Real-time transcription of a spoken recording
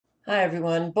Hi,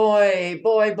 everyone. Boy,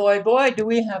 do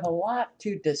we have a lot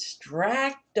to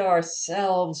distract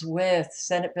ourselves with.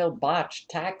 Senate bill botched,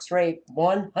 tax rate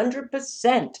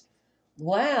 100%.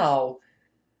 Wow.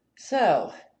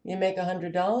 So, you make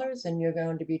 $100 and you're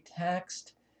going to be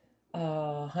taxed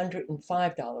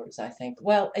 $105, I think.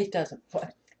 Well, it doesn't.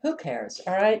 Who cares,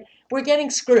 all right? We're getting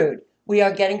screwed. We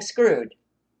are getting screwed.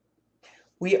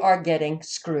 We are getting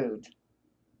screwed.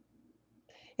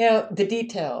 The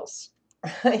details.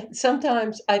 Right?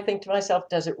 Sometimes I think to myself,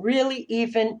 does it really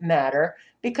even matter?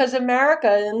 Because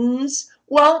Americans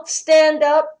won't stand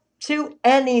up to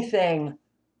anything.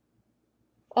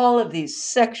 All of these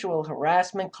sexual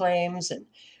harassment claims, and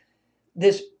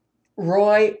this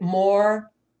Roy Moore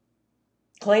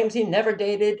claims he never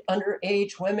dated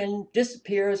underage women,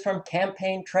 disappears from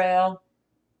campaign trail.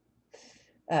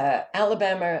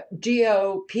 Alabama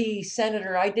GOP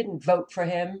senator, I didn't vote for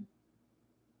him,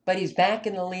 but he's back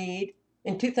in the lead.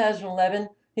 In 2011,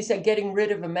 he said getting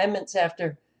rid of amendments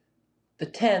after the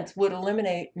 10th would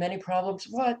eliminate many problems.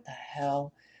 What the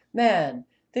hell? Man,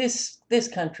 this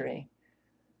country.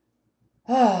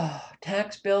 Oh,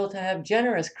 tax bill to have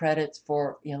generous credits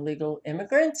for illegal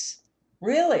immigrants?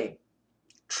 Really?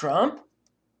 Trump?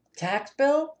 Tax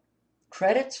bill?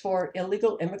 Credits for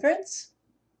illegal immigrants?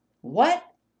 What?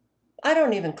 I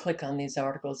don't even click on these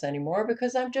articles anymore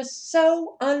because I'm just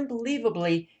so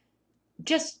unbelievably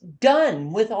just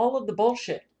done with all of the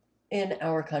bullshit in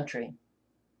our country.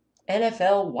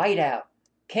 NFL whiteout.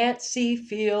 Can't see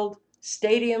field.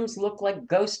 Stadiums look like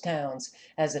ghost towns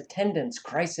as attendance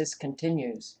crisis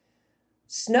continues.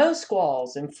 Snow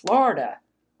squalls in Florida.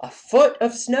 A foot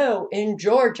of snow in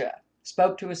Georgia.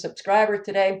 Spoke to a subscriber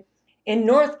today in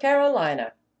North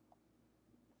Carolina.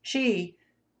 She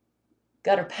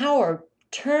got her power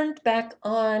turned back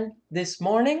on this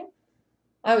morning.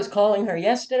 I was calling her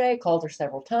yesterday, called her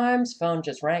several times. Phone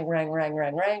just rang.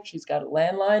 She's got a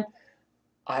landline.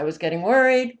 I was getting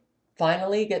worried.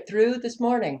 Finally get through this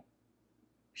morning.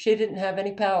 She didn't have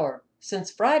any power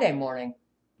since Friday morning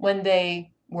when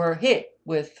they were hit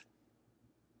with,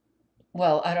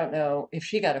 well, I don't know if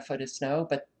she got a foot of snow,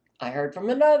 but I heard from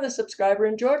another subscriber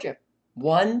in Georgia.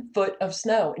 1 foot of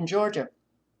snow in Georgia.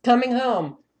 Coming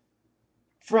home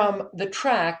from the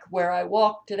track where I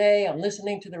walked today, I'm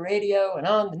listening to the radio and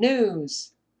on the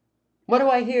news. What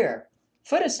do I hear?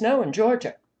 Foot of snow in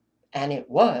Georgia. And it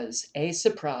was a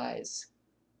surprise.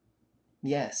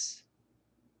 Yes,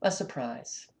 a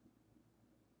surprise.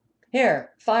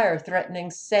 Here, fire threatening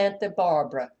Santa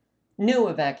Barbara. New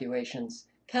evacuations.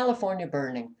 California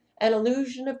burning. An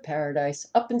illusion of paradise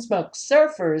up in smoke.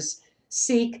 Surfers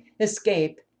seek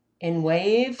escape in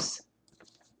waves.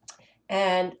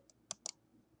 And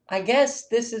I guess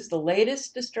this is the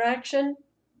latest distraction.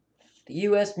 The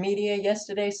U.S. media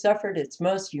yesterday suffered its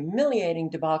most humiliating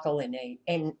debacle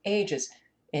in ages.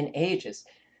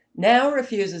 Now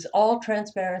refuses all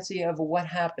transparency over what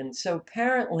happened. So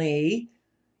apparently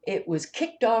it was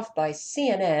kicked off by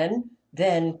CNN,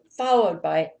 then followed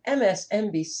by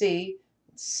MSNBC,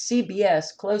 CBS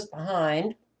close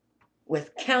behind,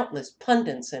 with countless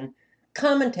pundits and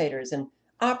commentators and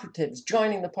operatives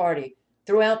joining the party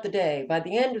throughout the day. By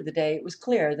the end of the day, it was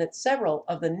clear that several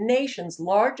of the nation's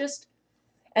largest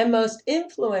and most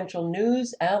influential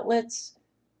news outlets,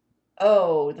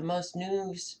 the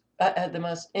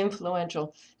most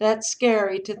influential. That's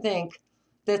scary to think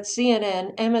that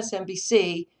CNN,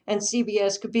 MSNBC, and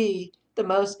CBS could be the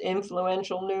most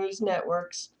influential news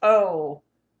networks. Oh,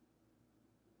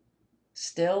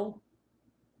 still,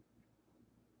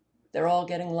 they're all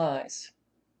getting lies.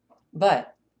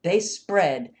 But they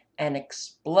spread an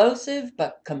explosive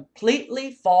but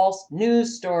completely false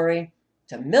news story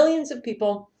to millions of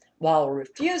people while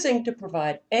refusing to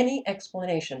provide any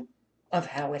explanation of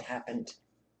how it happened.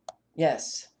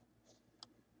 Yes.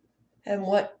 And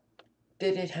what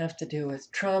did it have to do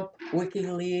with Trump,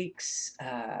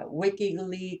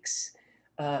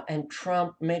 and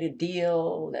Trump made a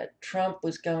deal that Trump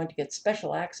was going to get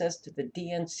special access to the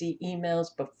DNC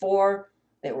emails before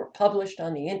they were published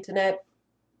on the internet?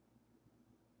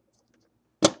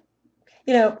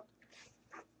 You know,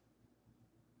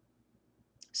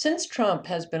 since Trump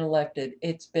has been elected,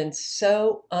 it's been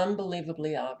so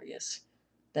unbelievably obvious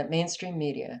that mainstream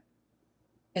media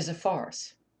is a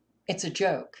farce. It's a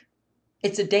joke.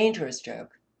 It's a dangerous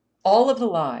joke. All of the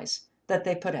lies that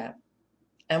they put out.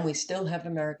 And we still have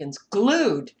Americans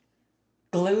glued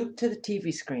to the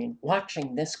TV screen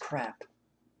watching this crap.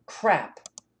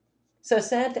 So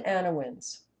Santa Ana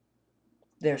winds.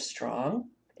 They're strong,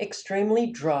 extremely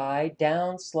dry,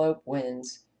 downslope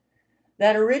winds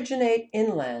that originate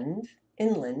inland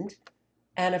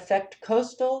and affect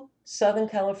coastal Southern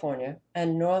California,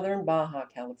 and northern Baja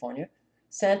California,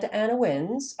 Santa Ana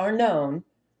winds are known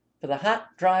for the hot,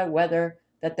 dry weather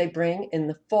that they bring in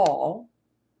the fall,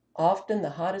 often the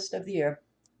hottest of the year,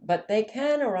 but they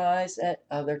can arise at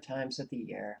other times of the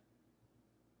year.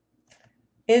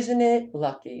 Isn't it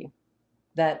lucky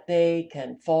that they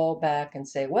can fall back and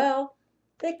say, well,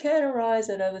 they can arise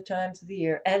at other times of the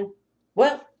year, and,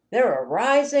 well, they're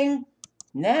arising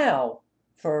now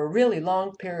for a really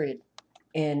long period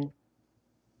in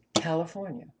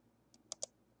California.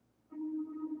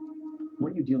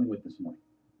 What are you dealing with this morning?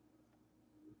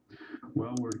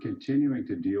 Well, we're continuing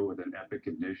to deal with an epic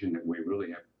condition that we really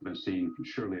haven't seen,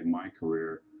 surely in my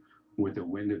career, with a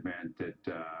wind event that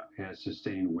has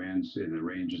sustained winds in the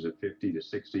ranges of 50 to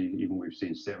 60, even we've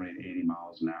seen 70 to 80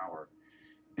 miles an hour.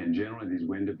 And generally, these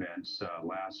wind events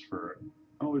last for,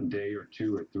 a day or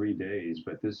 2 or 3 days,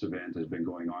 but this event has been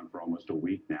going on for almost a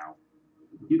week now.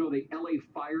 You know, the LA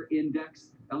Fire Index,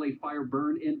 LA Fire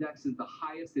Burn Index is the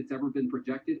highest it's ever been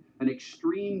projected. An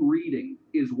extreme reading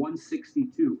is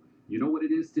 162. You know what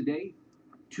it is today?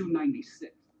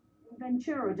 296.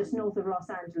 Ventura, just north of Los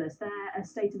Angeles, there a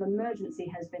state of emergency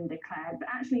has been declared. But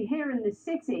actually, here in the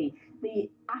city,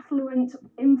 the affluent,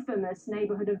 infamous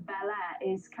neighborhood of Bel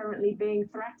Air is currently being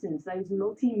threatened. Those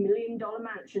multi-million-dollar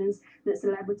mansions that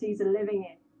celebrities are living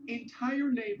in. Entire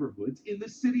neighborhoods in the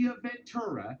city of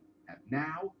Ventura have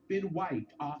now been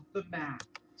wiped off the map.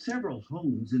 Several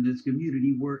homes in this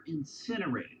community were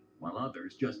incinerated, while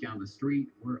others just down the street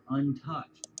were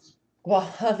untouched.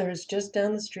 While others just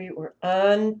down the street were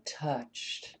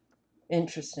untouched.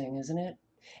 Interesting, isn't it?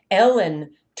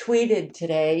 Ellen tweeted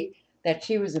today that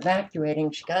she was evacuating.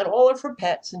 She got all of her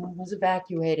pets and was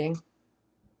evacuating.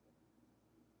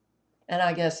 And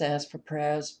I guess asked for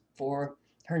prayers for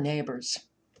her neighbors.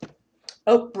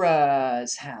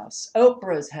 Oprah's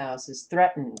house is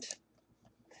threatened.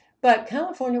 But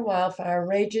California wildfire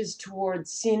rages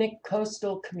towards scenic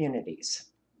coastal communities.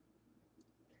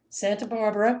 Santa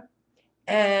Barbara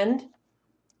and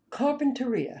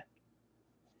Carpinteria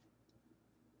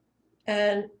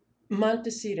and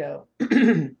Montecito.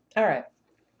 All right.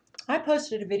 I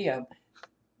posted a video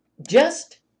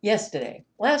just yesterday,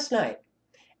 last night.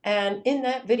 And in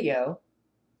that video,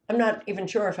 I'm not even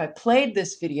sure if I played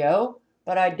this video,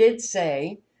 but I did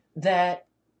say that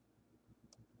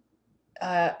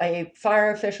a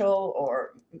fire official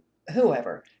or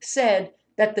whoever said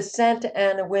that the Santa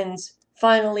Ana winds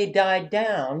finally died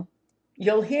down.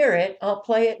 You'll hear it. I'll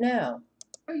play it now.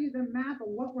 Show you the map of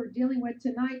what we're dealing with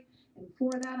tonight. And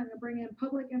for that, I'm going to bring in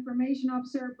Public Information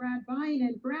Officer Brad Bine.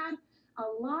 And Brad, a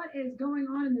lot is going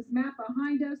on in this map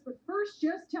behind us. But first,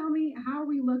 just tell me, how are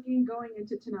we looking going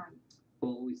into tonight?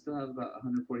 Well, we still have about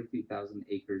 143,000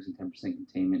 acres and 10%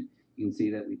 containment. You can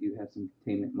see that we do have some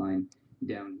containment line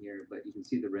down here, but you can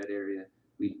see the red area.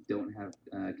 We don't have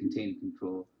containment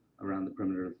control around the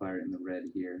perimeter of the fire in the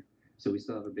red here. So we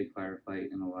still have a big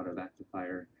firefight and a lot of active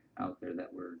fire out there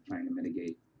that we're trying to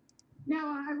mitigate. Now,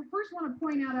 I first want to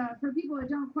point out, for people that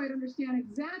don't quite understand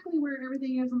exactly where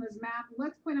everything is on this map,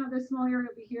 let's point out this small area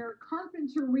over here,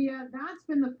 Carpinteria. That's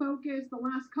been the focus the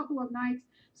last couple of nights.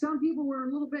 Some people were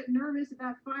a little bit nervous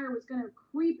that fire was going to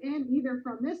creep in either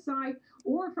from this side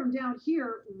or from down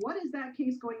here. What is that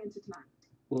case going into tonight?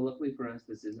 Well, luckily for us,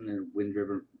 this isn't a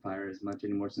wind-driven fire as much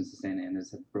anymore since the Santa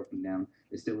Anas have broken down.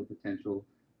 It's still a potential,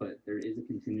 but there is a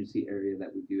contingency area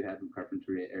that we do have in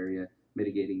Carpinteria area,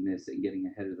 mitigating this and getting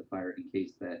ahead of the fire in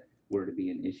case that were to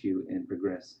be an issue and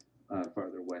progress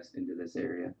farther west into this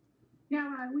area.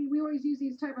 Now, we always use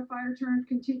these type of fire terms,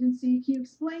 contingency. Can you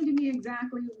explain to me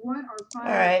exactly what are fire?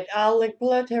 All right, I'll link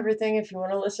below to everything if you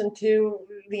want to listen to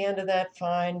the end of that,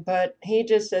 fine. But he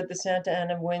just said the Santa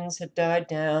Ana winds had died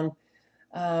down.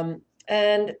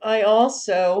 And I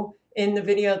also, in the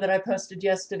video that I posted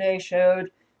yesterday,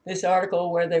 showed this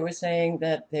article where they were saying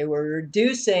that they were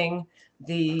reducing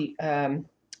the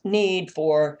need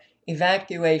for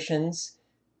evacuations.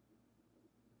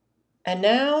 And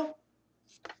now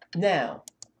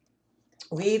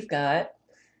we've got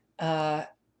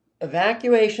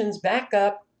evacuations back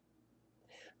up.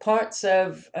 Parts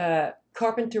of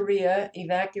Carpinteria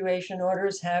evacuation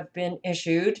orders have been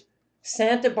issued.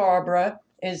 Santa Barbara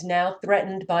is now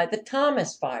threatened by the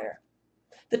Thomas Fire.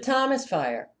 The Thomas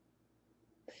Fire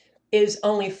is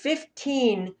only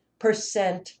 15%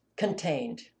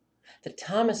 contained. The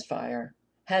Thomas Fire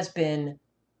has been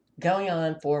going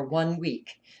on for 1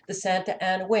 week. The Santa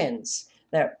Ana winds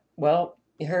that, well,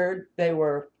 you heard they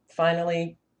were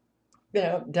finally,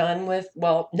 done with.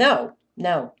 Well, no,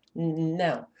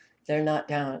 they're not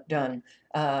done.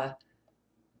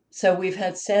 So we've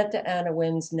had Santa Ana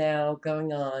winds now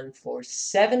going on for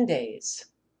 7 days.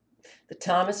 The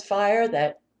Thomas Fire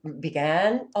that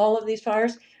began all of these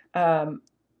fires,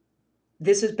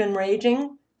 this has been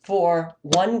raging for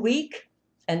 1 week,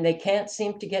 and they can't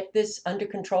seem to get this under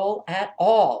control at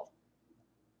all.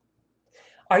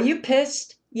 Are you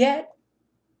pissed yet?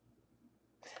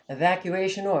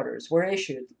 Evacuation orders were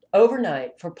issued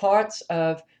overnight for parts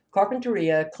of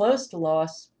Carpinteria close to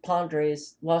Los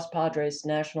Padres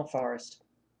National Forest,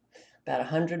 about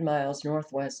 100 miles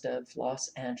northwest of Los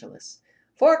Angeles.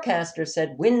 Forecasters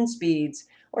said wind speeds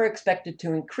were expected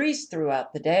to increase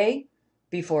throughout the day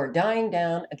before dying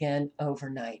down again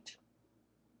overnight.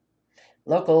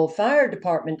 Local fire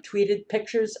department tweeted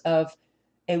pictures of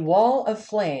a wall of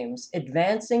flames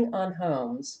advancing on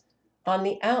homes on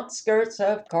the outskirts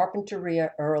of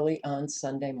Carpinteria early on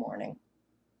Sunday morning.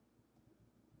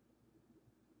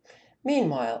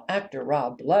 Meanwhile, actor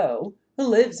Rob Lowe, who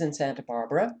lives in Santa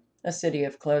Barbara, a city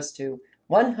of close to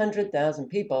 100,000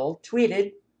 people,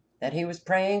 tweeted that he was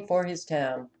praying for his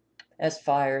town as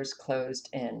fires closed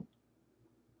in.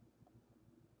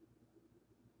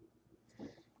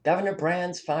 Governor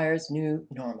Brand's fire's new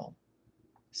normal: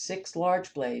 6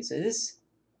 large blazes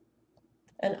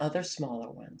and other smaller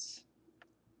ones.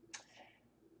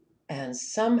 And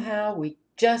somehow we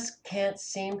just can't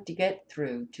seem to get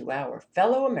through to our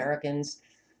fellow Americans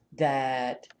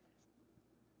that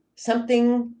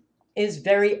something is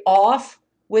very off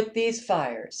with these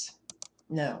fires.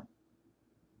 No.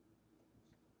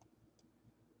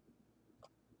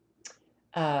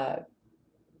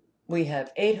 We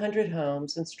have 800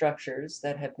 homes and structures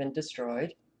that have been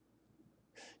destroyed.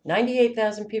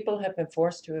 98,000 people have been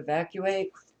forced to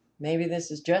evacuate. Maybe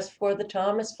this is just for the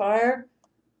Thomas Fire,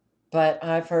 but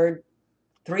I've heard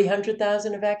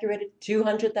 300,000 evacuated,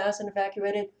 200,000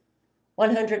 evacuated,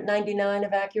 199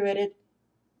 evacuated.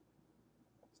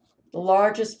 The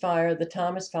largest fire, the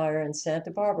Thomas Fire in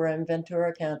Santa Barbara and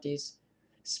Ventura counties,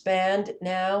 spanned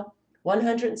now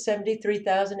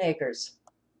 173,000 acres,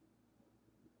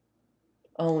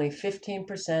 only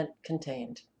 15%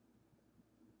 contained.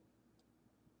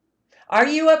 Are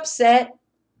you upset?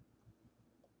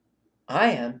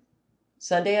 I am.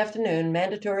 Sunday afternoon,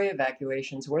 mandatory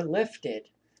evacuations were lifted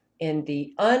in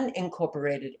the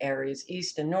unincorporated areas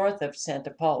east and north of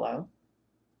Santa Paula.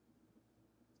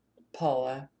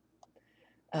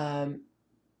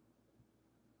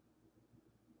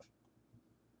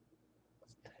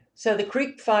 So the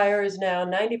Creek Fire is now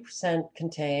 90%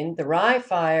 contained. The Rye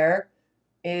Fire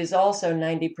is also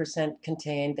 90%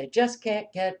 contained. They just can't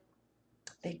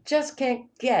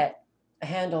get a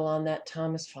handle on that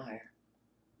Thomas Fire.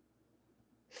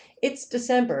 It's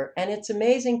December, and it's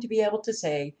amazing to be able to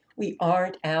say we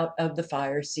aren't out of the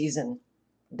fire season.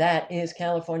 That is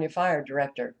California Fire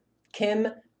Director Kim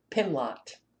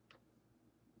Pimlott.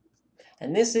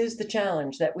 And this is the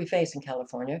challenge that we face in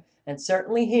California, and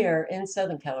certainly here in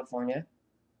Southern California,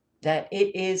 that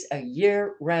it is a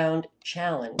year-round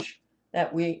challenge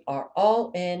that we are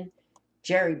all in.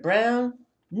 Jerry Brown,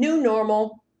 new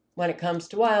normal when it comes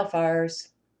to wildfires,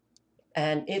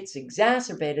 and it's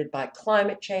exacerbated by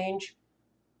climate change.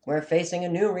 We're facing a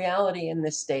new reality in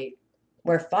this state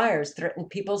where fires threaten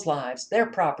people's lives, their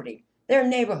property, their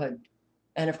neighborhood,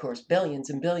 and of course, billions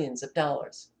and billions of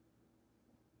dollars.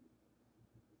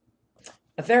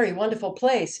 A very wonderful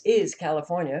place is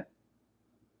California,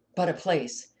 but a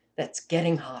place that's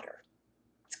getting hotter.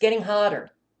 It's getting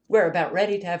hotter. We're about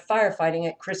ready to have firefighting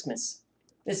at Christmas.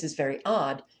 This is very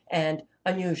odd and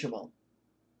unusual.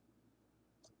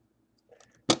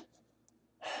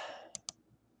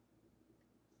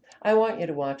 I want you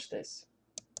to watch this.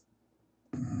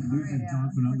 Losing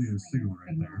confidently a signal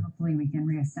right there. Hopefully we can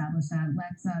reestablish that.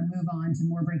 Let's move on to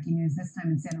more breaking news. This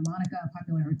time in Santa Monica, a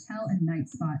popular hotel and night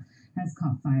spot has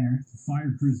caught fire.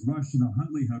 Fire crews rushed to the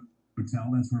Huntley Hotel.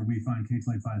 That's where we find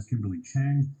KTLA 5's Kimberly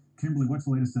Chang. Kimberly, what's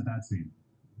the latest at that scene?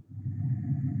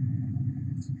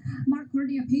 Mark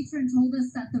Courtney, a patron, told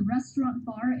us that the restaurant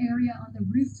bar area on the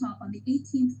rooftop on the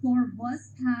 18th floor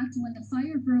was packed. When the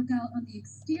fire broke out on the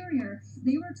exterior,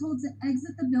 they were told to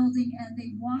exit the building and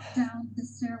they walked down the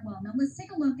stairwell. Now let's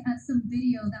take a look at some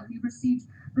video that we received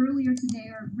earlier today,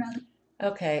 or rather...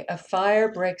 Okay, a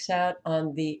fire breaks out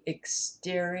on the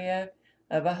exterior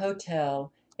of a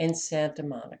hotel in Santa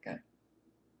Monica.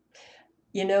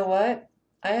 You know what?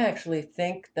 I actually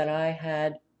think that I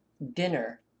had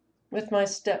dinner with my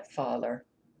stepfather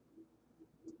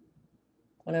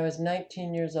when I was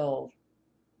 19 years old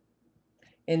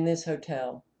in this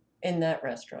hotel, in that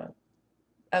restaurant.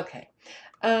 Okay.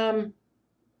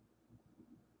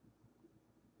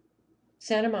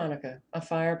 Santa Monica, a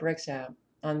fire breaks out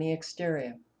on the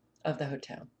exterior of the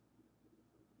hotel.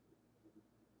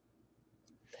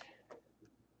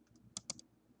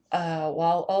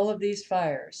 while all of these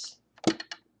fires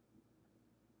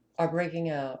are breaking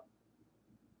out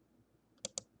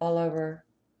all over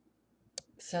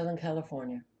Southern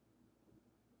California,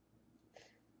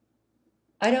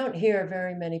 I don't hear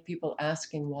very many people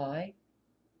asking why.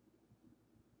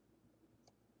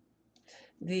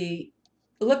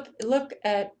 Look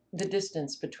at the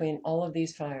distance between all of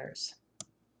these fires.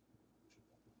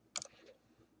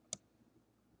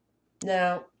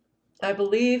 Now, I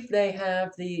believe they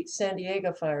have the San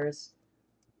Diego fires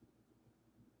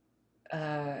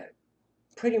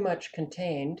pretty much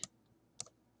contained.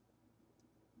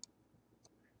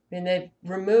 And they've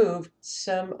removed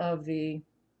some of the,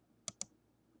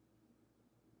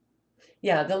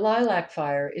 yeah, the Lilac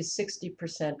fire is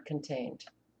 60% contained.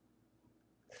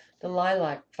 The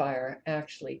Lilac fire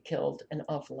actually killed an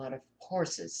awful lot of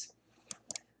horses.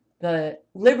 The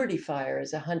Liberty fire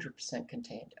is 100%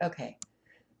 contained. Okay.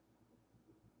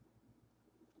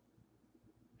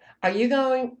 Are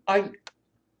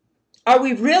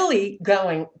we really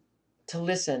going to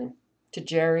listen to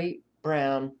Jerry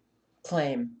Brown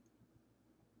claim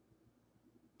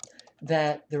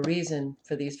that the reason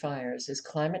for these fires is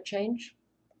climate change?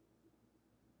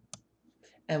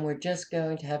 And we're just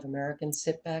going to have Americans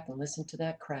sit back and listen to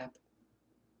that crap?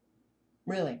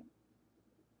 Really?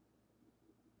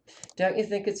 Don't you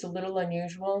think it's a little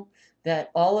unusual that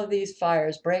all of these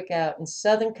fires break out in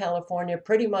Southern California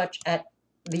pretty much at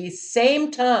the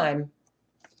same time?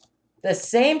 The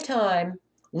same time,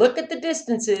 look at the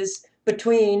distances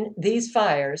between these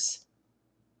fires.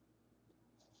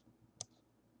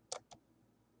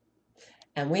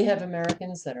 And we have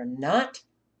Americans that are not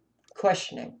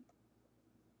questioning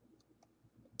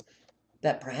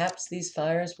that perhaps these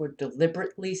fires were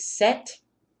deliberately set,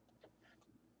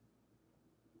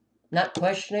 not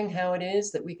questioning how it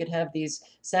is that we could have these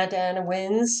Santa Ana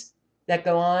winds that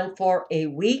go on for a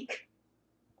week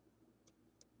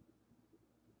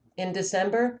in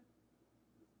December.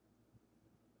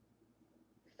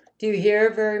 Do you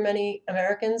hear very many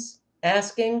Americans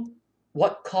asking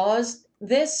what caused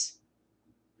this?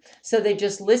 So they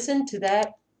just listen to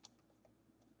that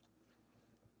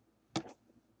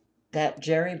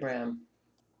Jerry Brown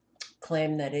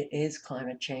claim that it is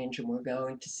climate change and we're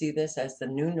going to see this as the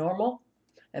new normal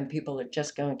and people are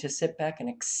just going to sit back and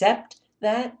accept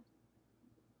that.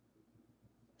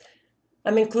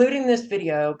 I'm including this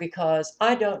video because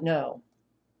I don't know.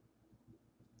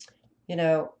 You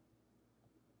know,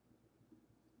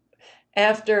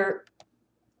 after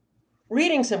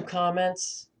reading some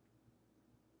comments,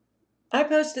 I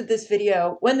posted this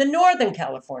video when the Northern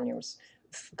California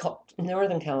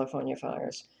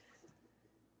fires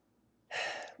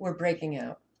were breaking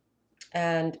out.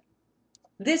 And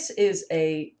this is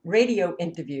a radio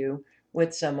interview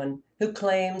with someone who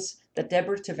claims that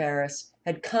Deborah Tavares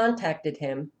had contacted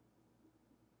him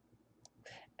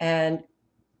and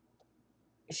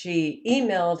she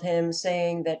emailed him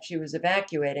saying that she was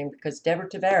evacuating because Deborah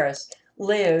Tavares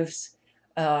lives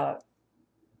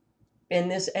in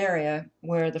this area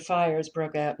where the fires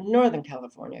broke out in Northern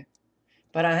California.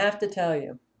 But I have to tell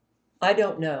you, I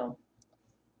don't know.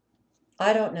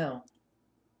 I don't know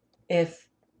if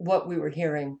what we were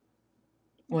hearing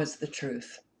was the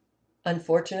truth.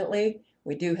 Unfortunately,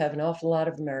 we do have an awful lot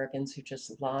of Americans who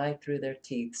just lie through their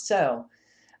teeth. So,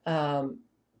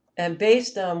 and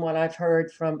based on what I've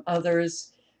heard from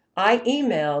others, I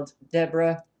emailed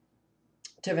Deborah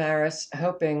Tavares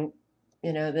hoping,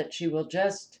 that she will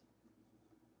just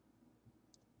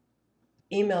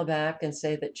email back and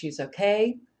say that she's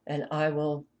okay, and I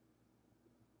will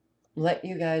let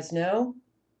you guys know.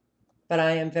 But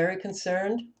I am very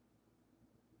concerned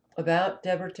about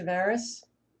Deborah Tavares,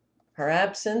 her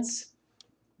absence,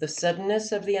 the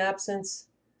suddenness of the absence,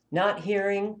 not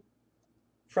hearing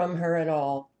from her at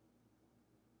all.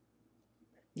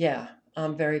 Yeah,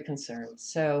 I'm very concerned.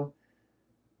 So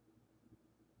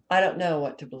I don't know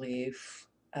what to believe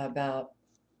about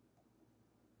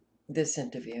this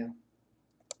interview.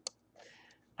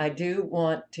 I do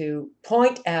want to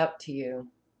point out to you,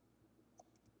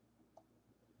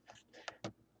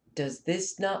 does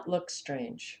this not look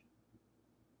strange?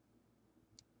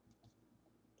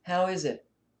 How is it?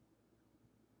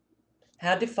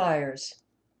 How do fires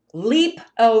leap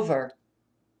over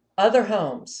other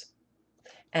homes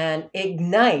and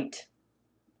ignite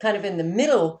kind of in the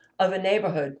middle of a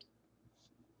neighborhood?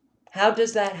 How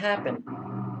does that happen?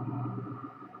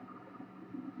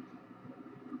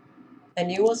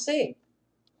 And you will see.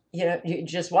 You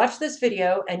just watch this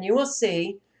video and you will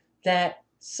see that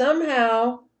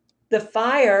somehow the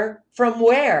fire from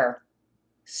where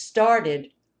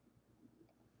started.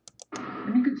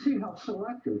 And you can see how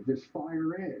selective this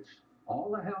fire is.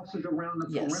 All the houses around the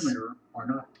Yes. perimeter are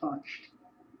not touched.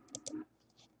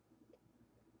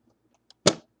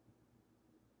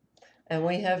 And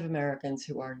we have Americans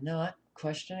who are not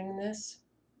questioning this.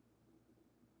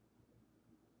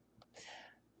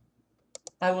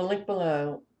 I will link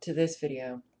below to this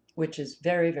video, which is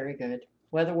very, very good.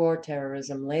 Weather war,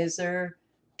 terrorism, laser,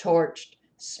 torched,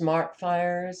 smart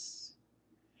fires,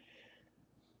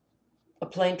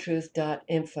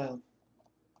 aplaintruth.info.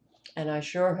 And I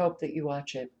sure hope that you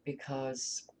watch it,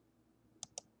 because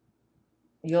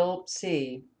you'll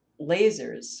see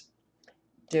lasers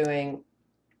doing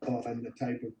and the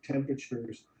type of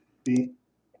temperatures being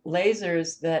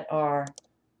lasers that are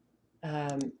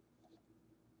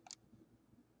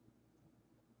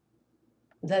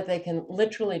that they can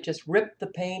literally just rip the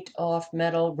paint off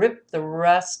metal, rip the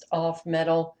rust off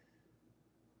metal,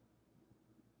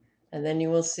 and then you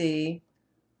will see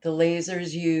the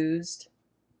lasers used.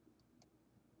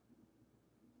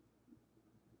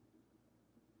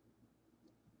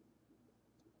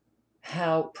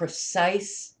 How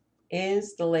precise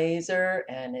is the laser,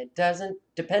 and it doesn't,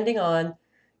 depending on,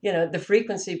 the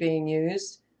frequency being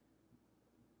used,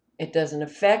 it doesn't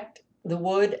affect the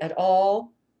wood at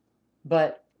all,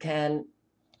 but can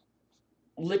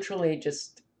literally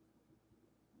just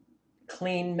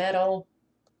clean metal.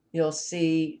 You'll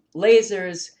see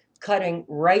lasers cutting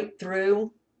right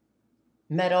through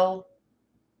metal.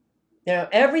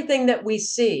 Everything that we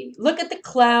see. Look at the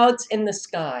clouds in the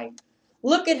sky.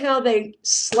 Look at how they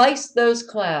slice those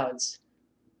clouds.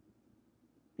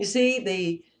 You see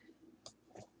the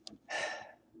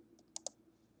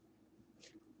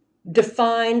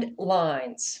defined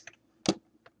lines.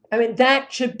 I mean,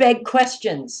 that should beg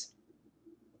questions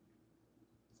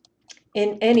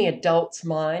in any adult's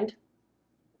mind,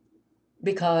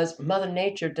 because Mother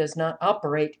Nature does not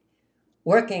operate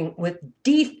working with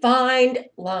defined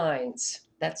lines.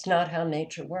 That's not how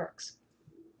nature works.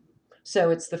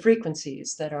 So it's the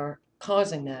frequencies that are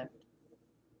causing that,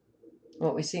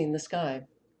 what we see in the sky.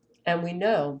 And we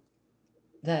know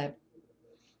that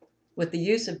with the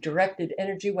use of directed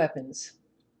energy weapons,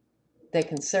 they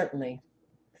can certainly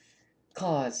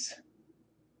cause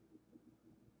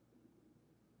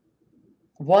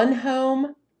one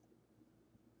home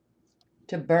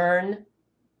to burn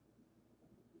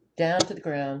down to the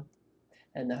ground,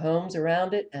 and the homes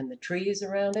around it and the trees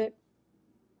around it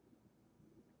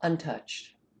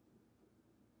untouched.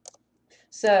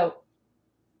 So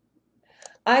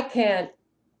I can't,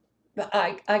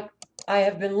 I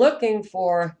have been looking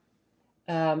for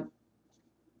a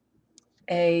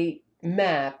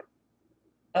map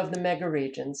of the mega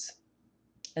regions,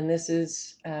 and this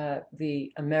is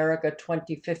the America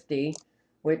 2050,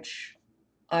 which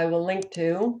I will link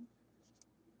to.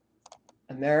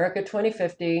 America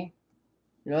 2050,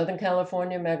 Northern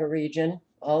California mega region,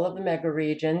 all of the mega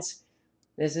regions.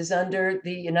 This is under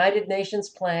the United Nations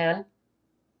plan,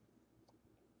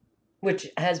 which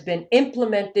has been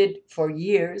implemented for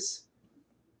years,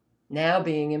 now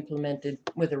being implemented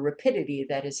with a rapidity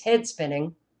that is head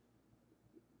spinning,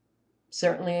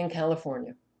 certainly in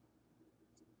California.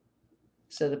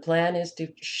 So the plan is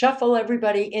to shuffle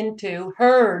everybody into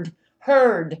herd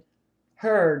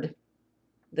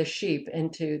the sheep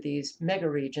into these mega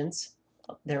regions.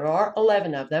 There are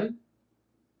 11 of them.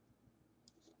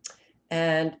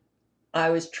 And I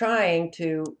was trying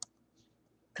to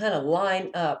kind of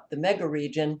line up the mega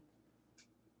region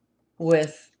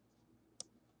with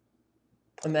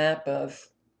a map of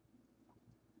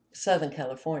Southern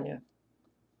California.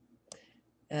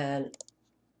 And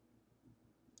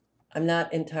I'm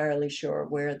not entirely sure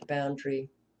where the boundary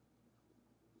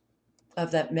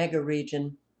of that mega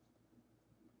region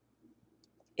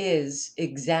is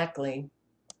exactly,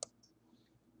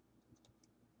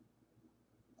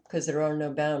 because there are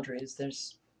no boundaries.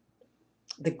 There's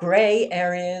the gray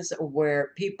areas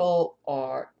where people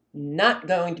are not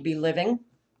going to be living.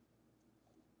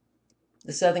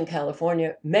 The Southern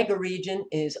California mega region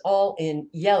is all in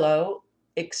yellow,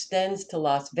 extends to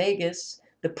Las Vegas.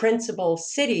 The principal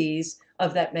cities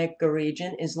of that mega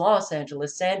region is Los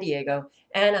Angeles, San Diego,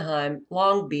 Anaheim,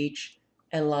 Long Beach,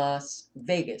 and Las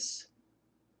Vegas.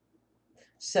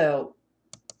 So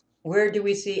where do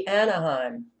we see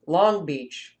Anaheim, Long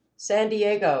Beach, San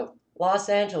Diego, Los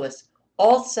Angeles,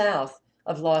 all south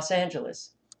of Los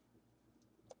Angeles?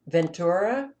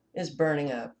 Ventura is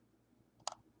burning up.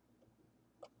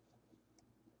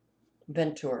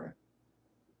 Ventura.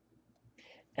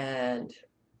 And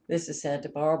this is Santa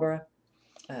Barbara.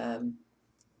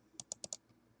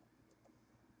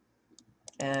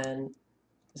 And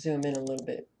zoom in a little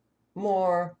bit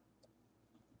more.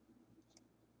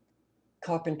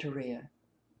 Carpinteria.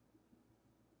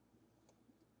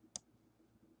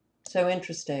 So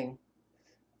interesting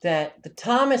that the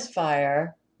Thomas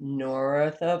Fire,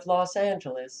 north of Los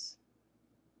Angeles,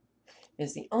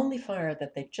 is the only fire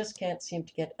that they just can't seem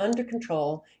to get under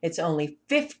control. It's only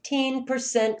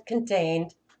 15%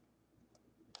 contained,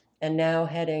 and now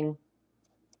heading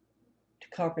to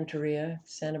Carpinteria,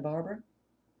 Santa Barbara.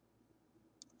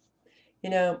 You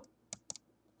know,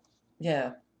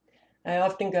 yeah, I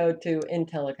often go to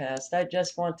Intellicast. I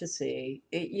just want to see,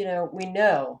 you know, we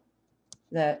know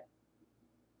that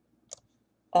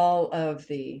all of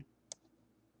the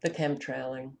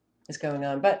chemtrailing is going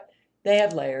on, but they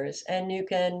have layers, and you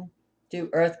can do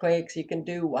earthquakes, you can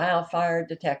do wildfire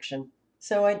detection.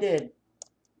 So I did,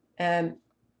 and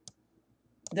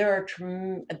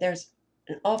there's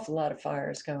an awful lot of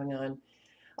fires going on.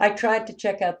 I tried to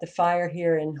check out the fire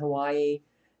here in Hawaii,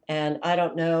 and I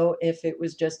don't know if it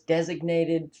was just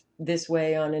designated this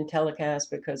way on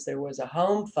Intellicast because there was a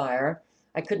home fire.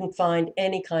 I couldn't find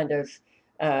any kind of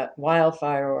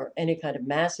wildfire or any kind of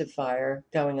massive fire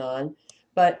going on.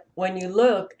 But when you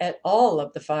look at all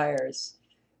of the fires,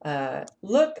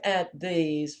 look at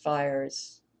these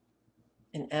fires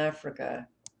in Africa,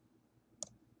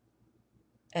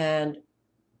 and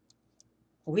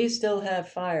we still have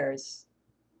fires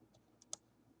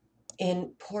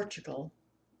in Portugal.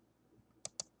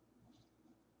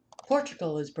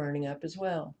 Portugal is burning up as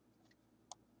well.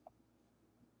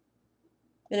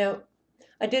 You know,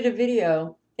 I did a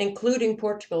video including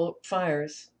Portugal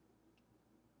fires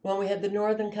when we had the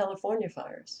Northern California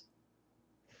fires.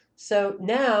 So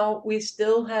now we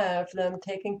still have them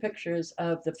taking pictures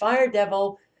of the fire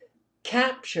devil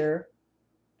captured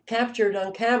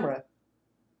on camera.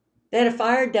 They had a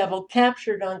fire devil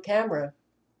captured on camera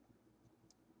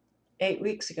 8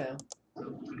 weeks ago.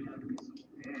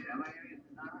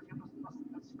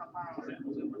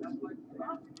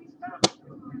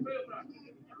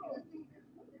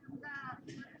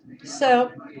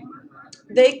 So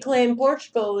they claim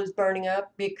Portugal is burning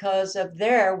up because of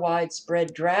their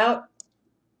widespread drought.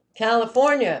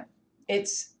 California,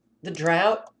 it's the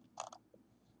drought,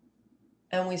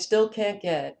 and we still can't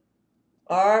get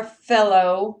our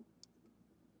fellow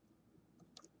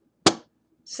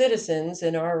citizens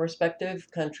in our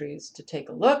respective countries to take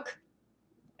a look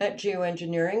at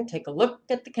geoengineering, take a look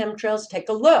at the chemtrails, take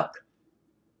a look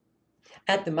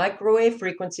at the microwave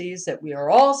frequencies that we are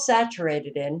all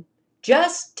saturated in.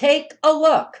 Just take a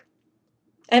look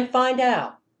and find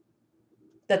out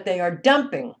that they are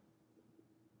dumping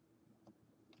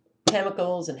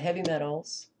chemicals and heavy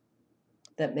metals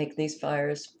that make these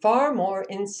fires far more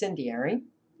incendiary.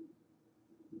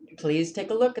 Please take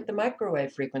a look at the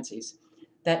microwave frequencies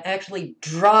that actually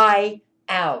dry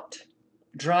out.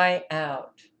 Dry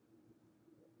out.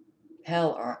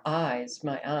 Hell, our eyes,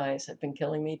 my eyes have been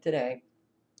killing me today.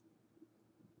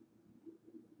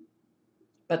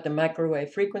 But the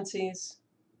microwave frequencies,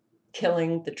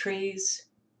 killing the trees,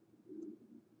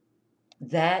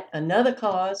 that another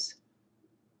cause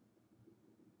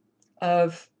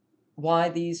of why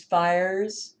these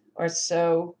fires are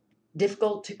so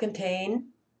difficult to contain.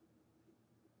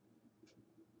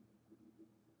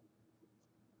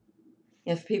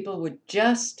 If people would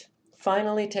just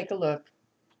finally take a look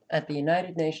at the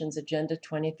United Nations Agenda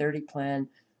 2030 plan,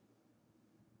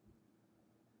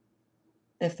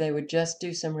 if they would just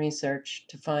do some research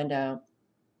to find out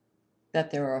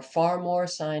that there are far more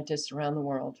scientists around the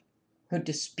world who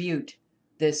dispute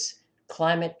this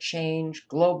climate change,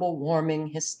 global warming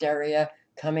hysteria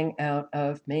coming out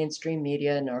of mainstream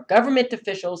media and our government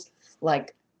officials,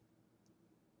 like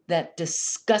that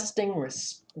disgusting,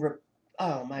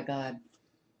 oh my God.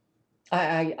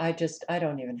 I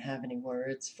don't even have any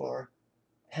words for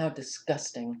how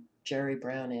disgusting Jerry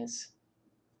Brown is.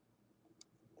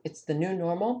 It's the new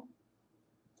normal.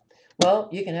 Well,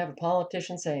 you can have a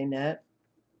politician saying that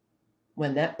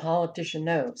when that politician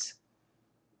knows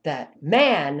that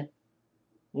man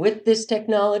with this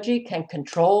technology can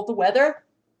control the weather,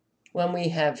 when we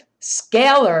have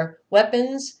scalar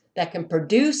weapons that can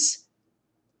produce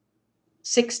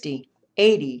 60,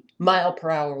 80 mile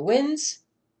per hour winds,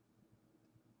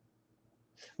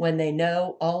 when they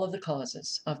know all of the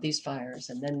causes of these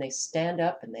fires, and then they stand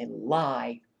up and they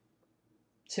lie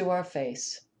to our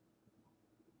face.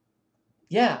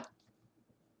 Yeah.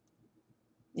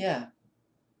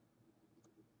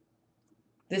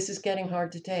 This is getting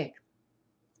hard to take.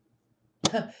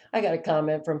 I got a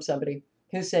comment from somebody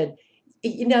who said,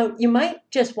 you know, you might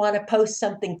just want to post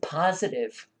something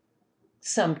positive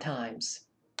sometimes.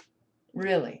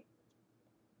 Really.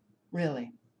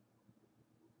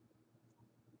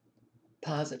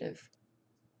 Positive.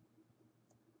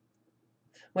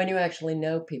 when you actually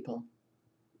know people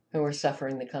who are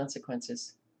suffering the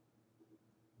consequences.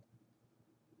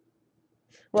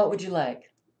 What would you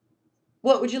like?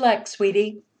 What would you like,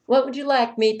 sweetie? What would you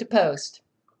like me to post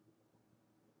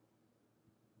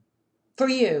for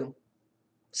you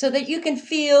so that you can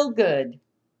feel good?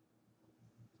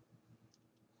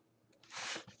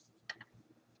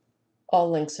 All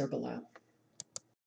links are below.